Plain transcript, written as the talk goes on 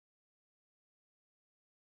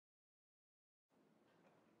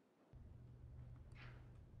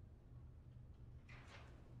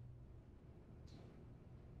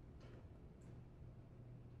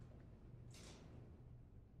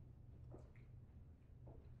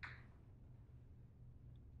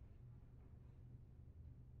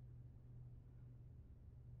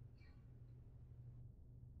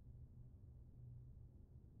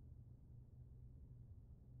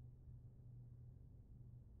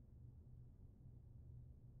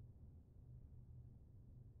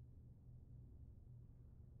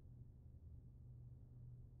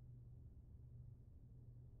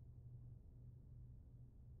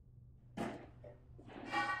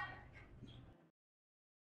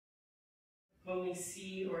when we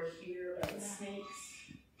see or hear about snakes,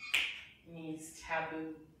 it means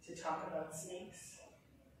taboo to talk about snakes.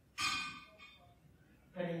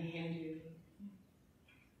 But in Hindu,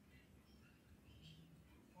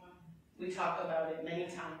 we talk about it many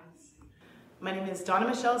times. My name is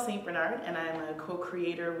Donna-Michelle St. Bernard, and I'm a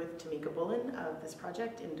co-creator with Tamyka Bullen of this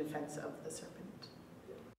project in defense of the serpent.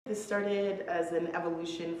 This started as an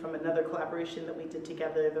evolution from another collaboration that we did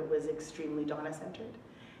together that was extremely Donna-centered.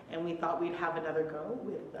 And we thought we'd have another go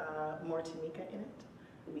with more Tamyka in it.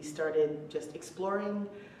 We started just exploring.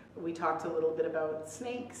 We talked a little bit about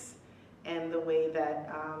snakes and the way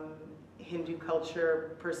that Hindu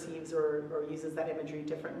culture perceives or uses that imagery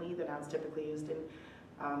differently than how it's typically used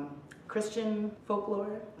in Christian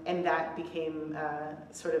folklore. And that became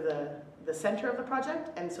sort of the center of the project.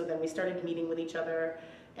 And so then we started meeting with each other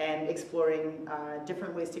and exploring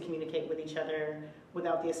different ways to communicate with each other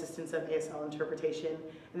without the assistance of ASL interpretation.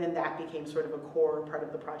 And then that became sort of a core part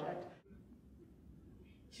of the project.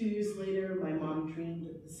 2 years later, my mom dreamed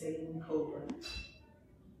of the same cobra.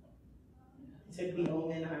 It took the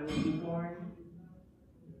omen I would be born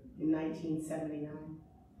in 1979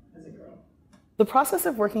 as a girl. The process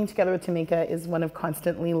of working together with Tamyka is one of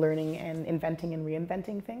constantly learning and inventing and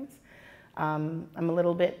reinventing things. I'm a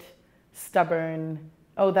little bit stubborn.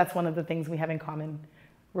 Oh, that's one of the things we have in common.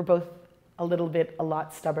 We're both a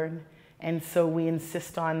lot stubborn. And so we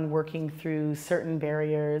insist on working through certain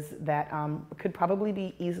barriers that could probably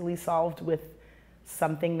be easily solved with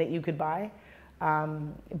something that you could buy.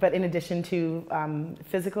 But in addition to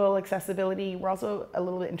physical accessibility, we're also a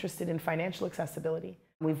little bit interested in financial accessibility.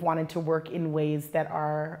 We've wanted to work in ways that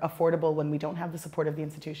are affordable when we don't have the support of the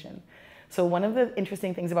institution. So one of the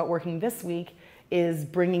interesting things about working this week is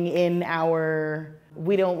bringing in our,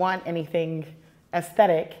 we don't want anything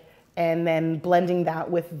aesthetic, and then blending that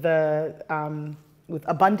with the with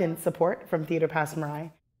abundant support from Theatre Passe Muraille.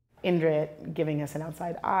 Indrit giving us an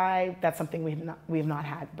outside eye. That's something we have not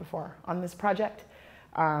had before on this project.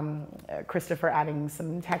 Christopher adding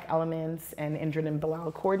some tech elements, and Indrit and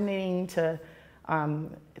Bilal coordinating to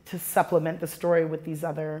supplement the story with these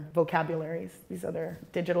other vocabularies, these other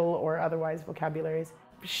digital or otherwise vocabularies.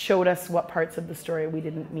 Showed us what parts of the story we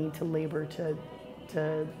didn't need to labor to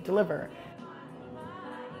deliver.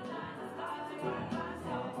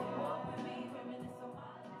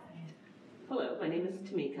 Hello, my name is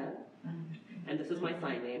Tamyka, and this is my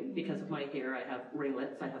sign name. Because of my hair, I have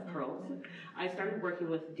ringlets, I have curls. I started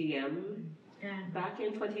working with DM back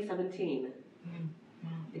in 2017.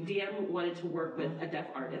 DM wanted to work with a deaf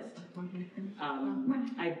artist.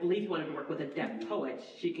 I believe he wanted to work with a deaf poet.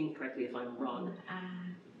 She can correct me if I'm wrong.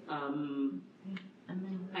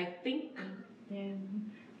 I think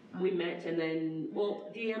we met, and then, well,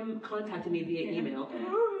 DM contacted me via email.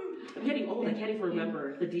 I'm getting old, I can't even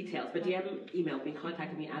remember the details, but DM emailed me,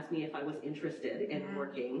 contacted me, asked me if I was interested in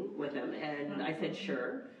working with him, and I said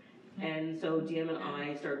sure. And so DM and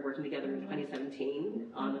I started working together in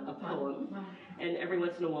 2017 on a poem, and every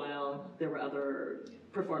once in a while there were other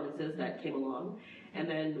performances that came along, and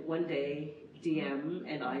then one day DM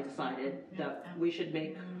and I decided that we should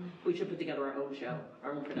put together our own show,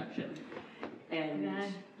 our own production. And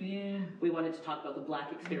we wanted to talk about the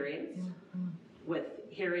Black experience with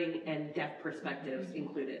hearing and deaf perspectives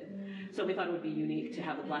included. So we thought it would be unique to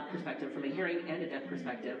have a Black perspective from a hearing and a deaf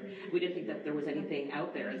perspective. We didn't think that there was anything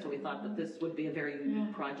out there, and so we thought that this would be a very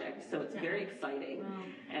unique project. So it's very exciting.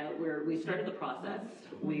 We started the process.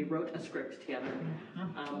 We wrote a script together.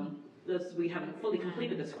 We haven't fully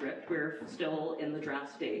completed the script. We're still in the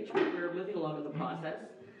draft stage, but we're moving along with the process.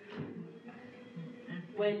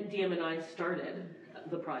 When DM and I started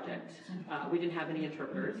the project, we didn't have any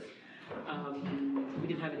interpreters.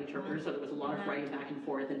 So there was a lot of writing back and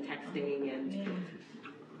forth and texting, and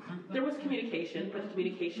there was communication, but the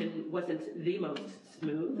communication wasn't the most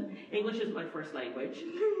smooth. English is my first language,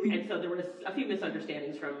 and so there was a few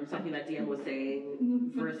misunderstandings from something that DM was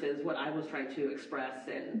saying versus what I was trying to express,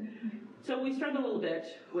 and so we struggled a little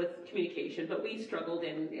bit with communication, but we struggled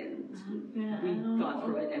and we got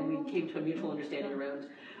through it, and we came to a mutual understanding around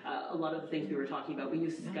a lot of the things we were talking about. We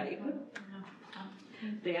used Skype.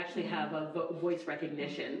 They actually have a voice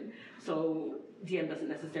recognition, so DM doesn't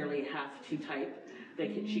necessarily have to type. They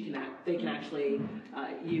can actually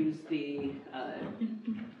use the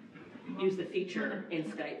feature in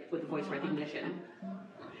Skype with voice recognition.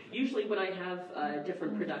 Usually, when I have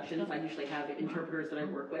different productions, I usually have interpreters that I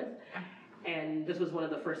work with. And this was one of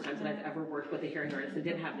the first times that I've ever worked with a hearing artist that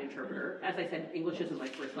didn't have an interpreter. As I said, English isn't my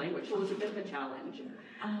first language, so it was a bit of a challenge.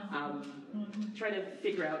 Trying to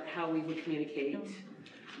figure out how we would communicate.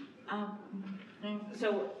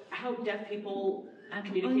 So how deaf people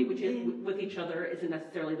communicate with each other isn't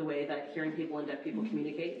necessarily the way that hearing people and deaf people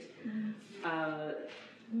communicate.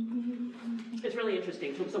 It's really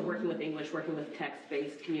interesting. So working with English, working with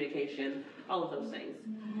text-based communication, all of those things.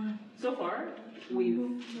 So far,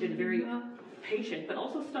 we've been very patient, but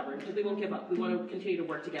also stubborn, because we won't give up. We want to continue to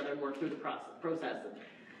work together and work through the process.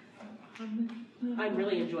 I'm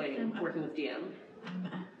really enjoying working with DM.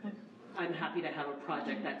 I'm happy to have a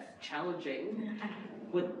project that's challenging.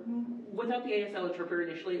 Without the ASL interpreter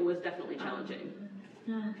initially, it was definitely challenging.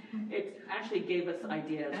 It actually gave us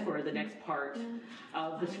ideas for the next part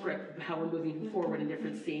of the script, how we're moving forward in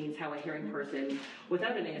different scenes, how a hearing person,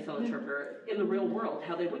 without an ASL interpreter, in the real world,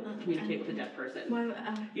 how they would communicate with a deaf person.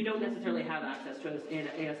 You don't necessarily have access to an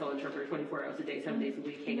ASL interpreter 24 hours a day, 7 days a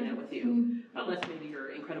week, hanging out with you, unless maybe you're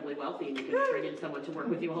incredibly wealthy and you can bring in someone to work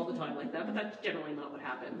with you all the time like that, but that's generally not what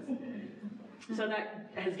happens. So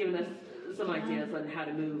that has given us some ideas on how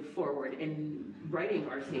to move forward in writing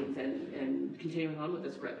our scenes and continuing on with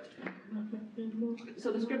the script.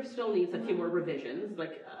 So the script still needs a few more revisions.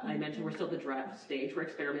 Like I mentioned, we're still at the draft stage. We're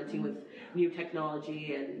experimenting with new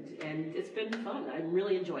technology, and it's been fun. I'm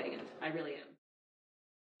really enjoying it. I really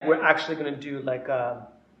am. We're actually going to do like a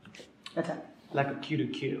Q to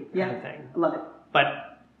Q kind of thing. Love it. But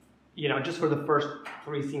you know, just for the first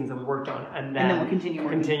 3 scenes that we worked on, and then we'll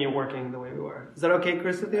continue working the way we were. Is that okay,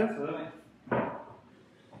 Chris, with you? Absolutely.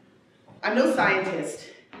 I'm no scientist,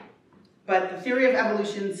 but the theory of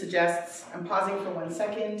evolution suggests, I'm pausing for 1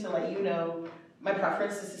 second to let you know, my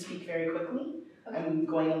preference is to speak very quickly. I'm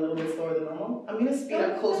going a little bit slower than normal. I'm going to speed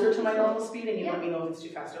up closer to my normal speed, and you let me know if it's too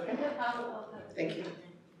fast, okay? Thank you.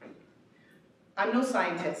 I'm no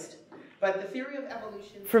scientist, but the theory of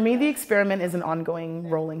evolution... For me, the experiment is an ongoing,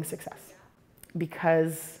 rolling success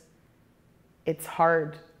because it's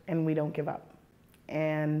hard and we don't give up.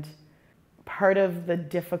 And part of the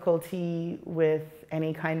difficulty with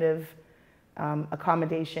any kind of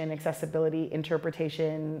accommodation, accessibility,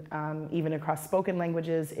 interpretation, even across spoken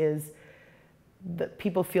languages, is that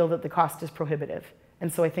people feel that the cost is prohibitive.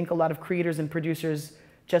 And so I think a lot of creators and producers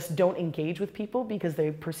just don't engage with people because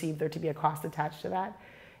they perceive there to be a cost attached to that.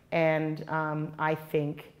 And I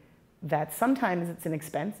think that sometimes it's an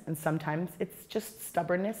expense and sometimes it's just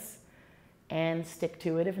stubbornness and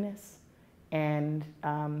stick-to-itiveness. And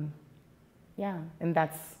yeah, and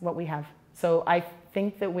that's what we have. So I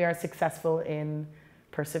think that we are successful in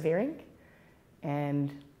persevering,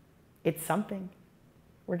 and it's something.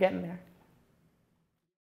 We're getting there.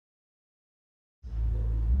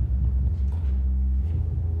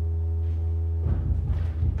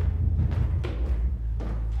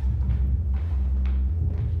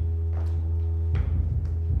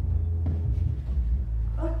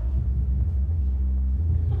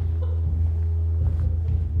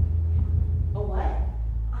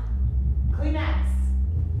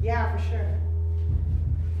 Yeah, for sure.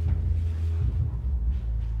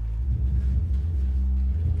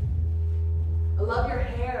 I love your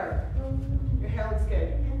hair. Your hair looks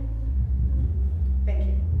good. Thank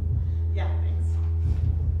you. Yeah, thanks.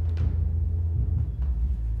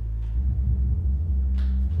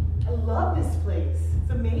 I love this place.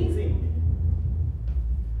 It's amazing.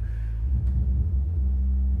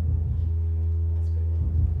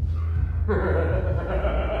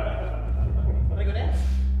 Wanna go dance?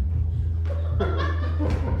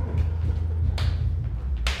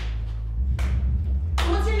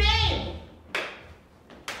 What's your name?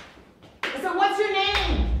 I said, what's your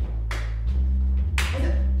name? I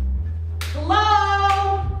said, hello?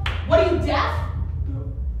 What, are you deaf?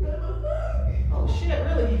 Oh shit,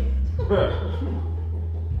 really?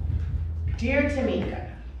 Dear Tamyka,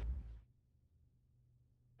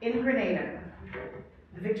 in Grenada,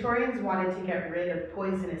 the Victorians wanted to get rid of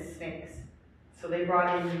poisonous snakes, so they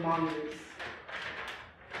brought in mongoose.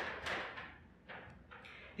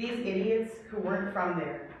 These idiots who weren't from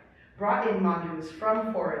there brought in mongoose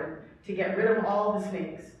from foreign to get rid of all the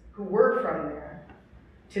snakes who were from there,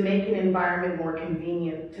 to make an environment more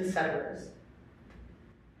convenient to settlers.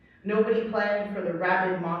 Nobody planned for the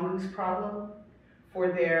rabid mongoose problem, for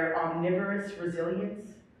their omnivorous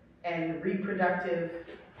resilience and reproductive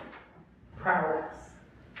prowess.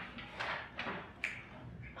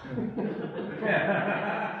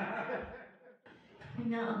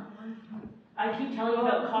 No. I keep telling you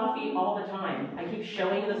about coffee all the time. I keep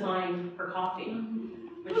showing the sign for coffee,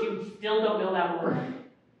 but you still don't know that word.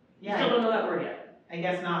 You still don't know that word yet. I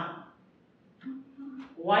guess not.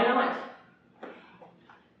 Why not?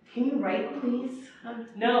 Can you write, please?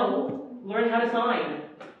 No. Learn how to sign.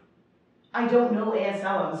 I don't know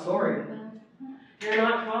ASL, I'm sorry. You're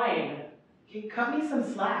not trying. Cut me some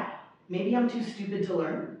slack. Maybe I'm too stupid to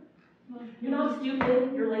learn. You're not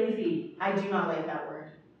stupid, you're lazy. I do not like that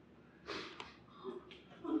word.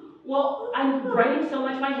 Well, I'm writing so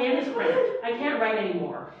much, my hand is cramped. I can't write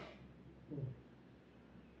anymore.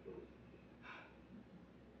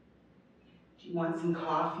 Do you want some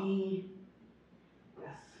coffee?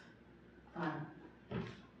 Yes. Fine.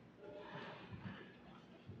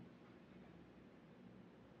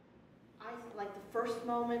 Like the first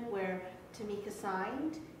moment where Tamyka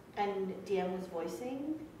signed and DM was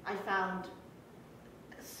voicing, I found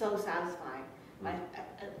so satisfying.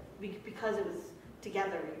 Because it was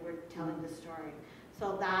together, you were telling the story.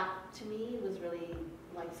 So that, to me, was really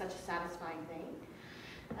like such a satisfying thing.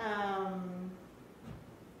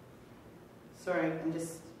 Sorry, I'm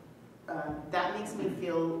just, that makes me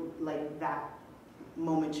feel like that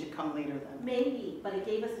moment should come later then. Maybe, but it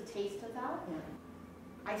gave us a taste of that. Yeah.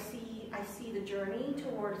 I see the journey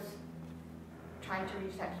towards trying to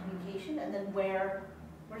reach that communication, and then where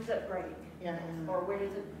does it break? Yeah. Or where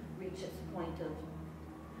does it reach its point of?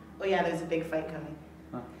 Oh yeah, there's a big fight coming.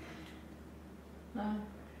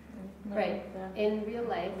 Right. In real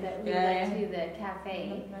life, that we went to the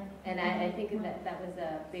cafe, and I think that was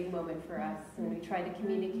a big moment for us. And we tried to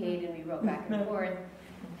communicate, and we wrote back and forth.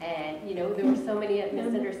 And you know, there were so many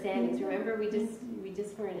misunderstandings. Remember, we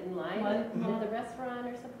just weren't in line at the restaurant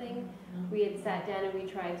or something. We had sat down and we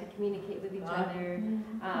tried to communicate with each other,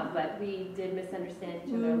 but we did misunderstand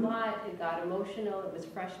each other a lot. It got emotional. It was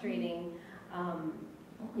frustrating.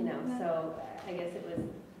 You know, so I guess it was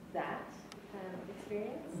that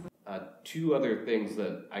experience. Two other things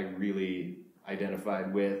that I really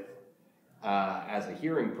identified with as a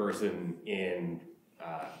hearing person in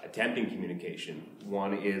attempting communication.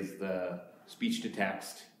 One is the speech to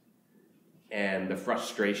text and the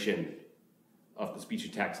frustration of the speech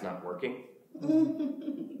to text not working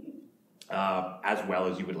as well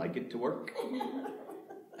as you would like it to work.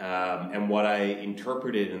 And what I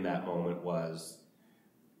interpreted in that moment was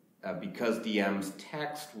because DM's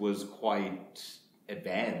text was quite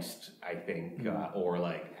advanced, I think, or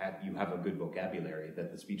like you have a good vocabulary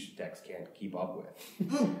that the speech to text can't keep up with.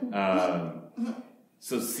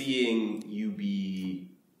 So seeing you be,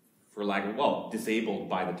 for lack of, disabled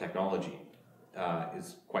by the technology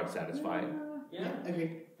is quite satisfying. Yeah,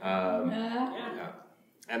 agreed.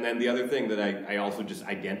 And then the other thing that I also just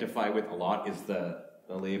identify with a lot is the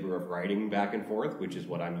labor of writing back and forth, which is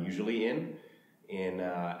what I'm usually in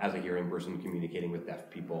as a hearing person communicating with deaf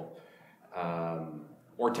people,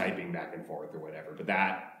 or typing back and forth or whatever. But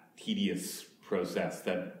that tedious process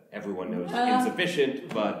that everyone knows is insufficient,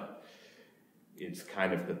 but it's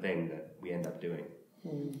kind of the thing that we end up doing.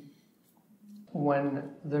 When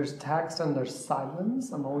there's text and there's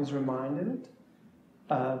silence, I'm always reminded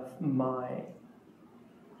of my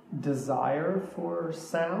desire for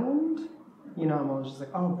sound. You know, I'm always just like,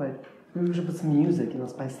 oh, but maybe we should put some music,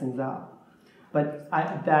 spice things up. But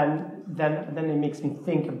then it makes me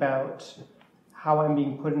think about how I'm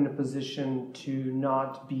being put in a position to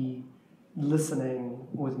not be listening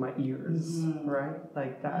with my ears, right?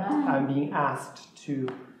 Like that I'm being asked to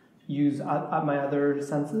use my other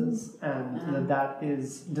senses, and that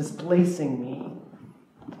is displacing me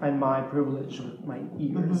and my privilege with my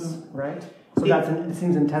ears, right? So it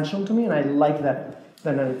seems intentional to me, and I like that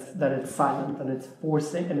it's silent, and it's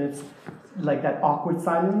forcing, and it's like that awkward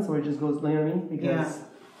silence where it just goes, you know what I mean? Because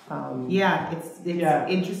it's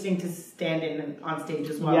interesting to stand in on stage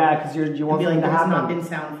as well. Yeah, because you want something to happen. There's not been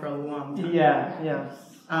sound for a long time. Yeah.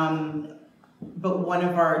 But one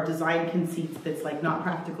of our design conceits that's like not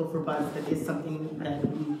practical for Buzz, that is something that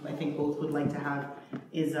I think both would like to have,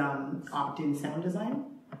 is opt-in sound design.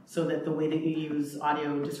 So that the way that you use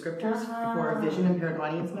audio descriptors for vision impaired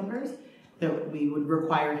audience members, that we would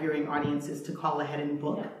require hearing audiences to call ahead and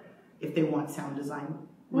book if they want sound design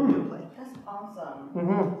with their play. That's awesome.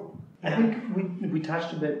 I think we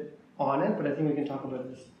touched a bit on it, but I think we can talk about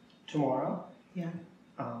this tomorrow. Yeah.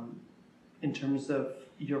 In terms of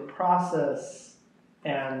your process,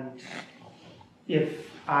 and if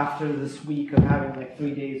after this week of having like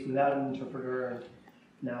 3 days without an interpreter and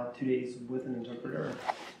now 2 days with an interpreter,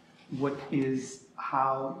 what is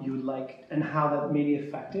how you like, and how that maybe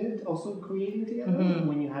affected also creating together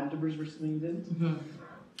when you had interpreters versus when you didn't,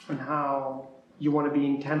 and how you want to be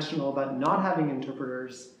intentional about not having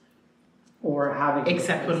interpreters or having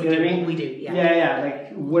except when we do. Yeah.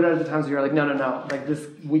 Like, what are the times where you're like, no, like this,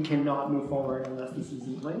 we cannot move forward unless this is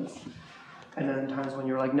in place, and then times when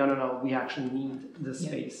you're like, no, we actually need this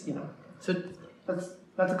space, So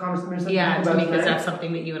that's a conversation. Yeah, because that's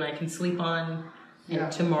something that you and I can sleep on,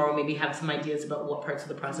 and tomorrow maybe have some ideas about what parts of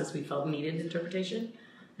the process we felt needed interpretation,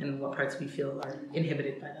 and what parts we feel are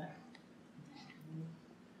inhibited by that.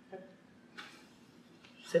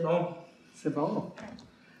 C'est bon. C'est bon.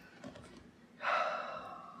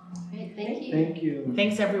 Great, thank you. Thank you.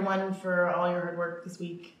 Thanks everyone for all your hard work this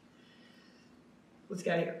week. Let's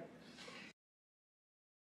get out of here.